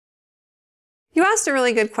You asked a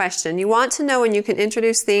really good question. You want to know when you can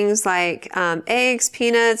introduce things like eggs,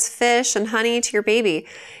 peanuts, fish, and honey to your baby.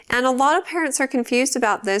 And a lot of parents are confused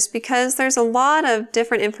about this because there's a lot of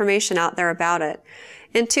different information out there about it.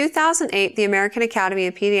 In 2008, the American Academy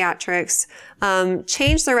of Pediatrics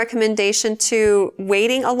changed their recommendation to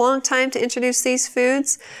waiting a long time to introduce these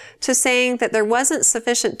foods to saying that there wasn't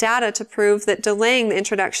sufficient data to prove that delaying the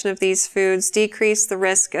introduction of these foods decreased the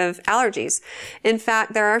risk of allergies. In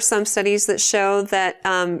fact, there are some studies that show that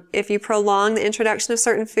if you prolong the introduction of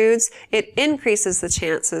certain foods, it increases the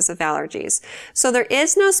chances of allergies. So there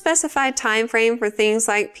is no specified time frame for things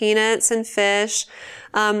like peanuts and fish.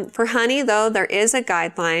 For honey, though, there is a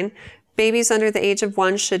guideline. Babies under the age of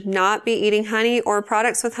 1 should not be eating honey or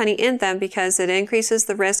products with honey in them because it increases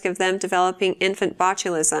the risk of them developing infant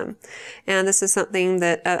botulism. And this is something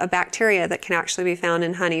that, a bacteria that can actually be found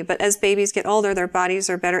in honey. But as babies get older, their bodies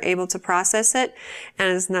are better able to process it,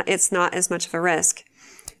 and it's not as much of a risk.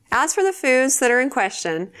 As for the foods that are in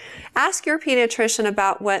question, ask your pediatrician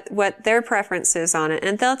about what their preference is on it,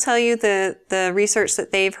 and they'll tell you the research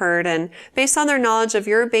that they've heard, and based on their knowledge of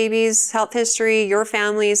your baby's health history, your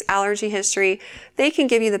family's allergy history, they can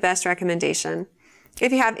give you the best recommendation.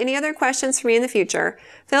 If you have any other questions for me in the future,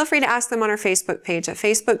 feel free to ask them on our Facebook page at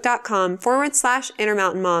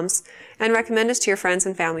facebook.com/Intermountain Moms, and recommend us to your friends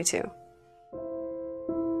and family too.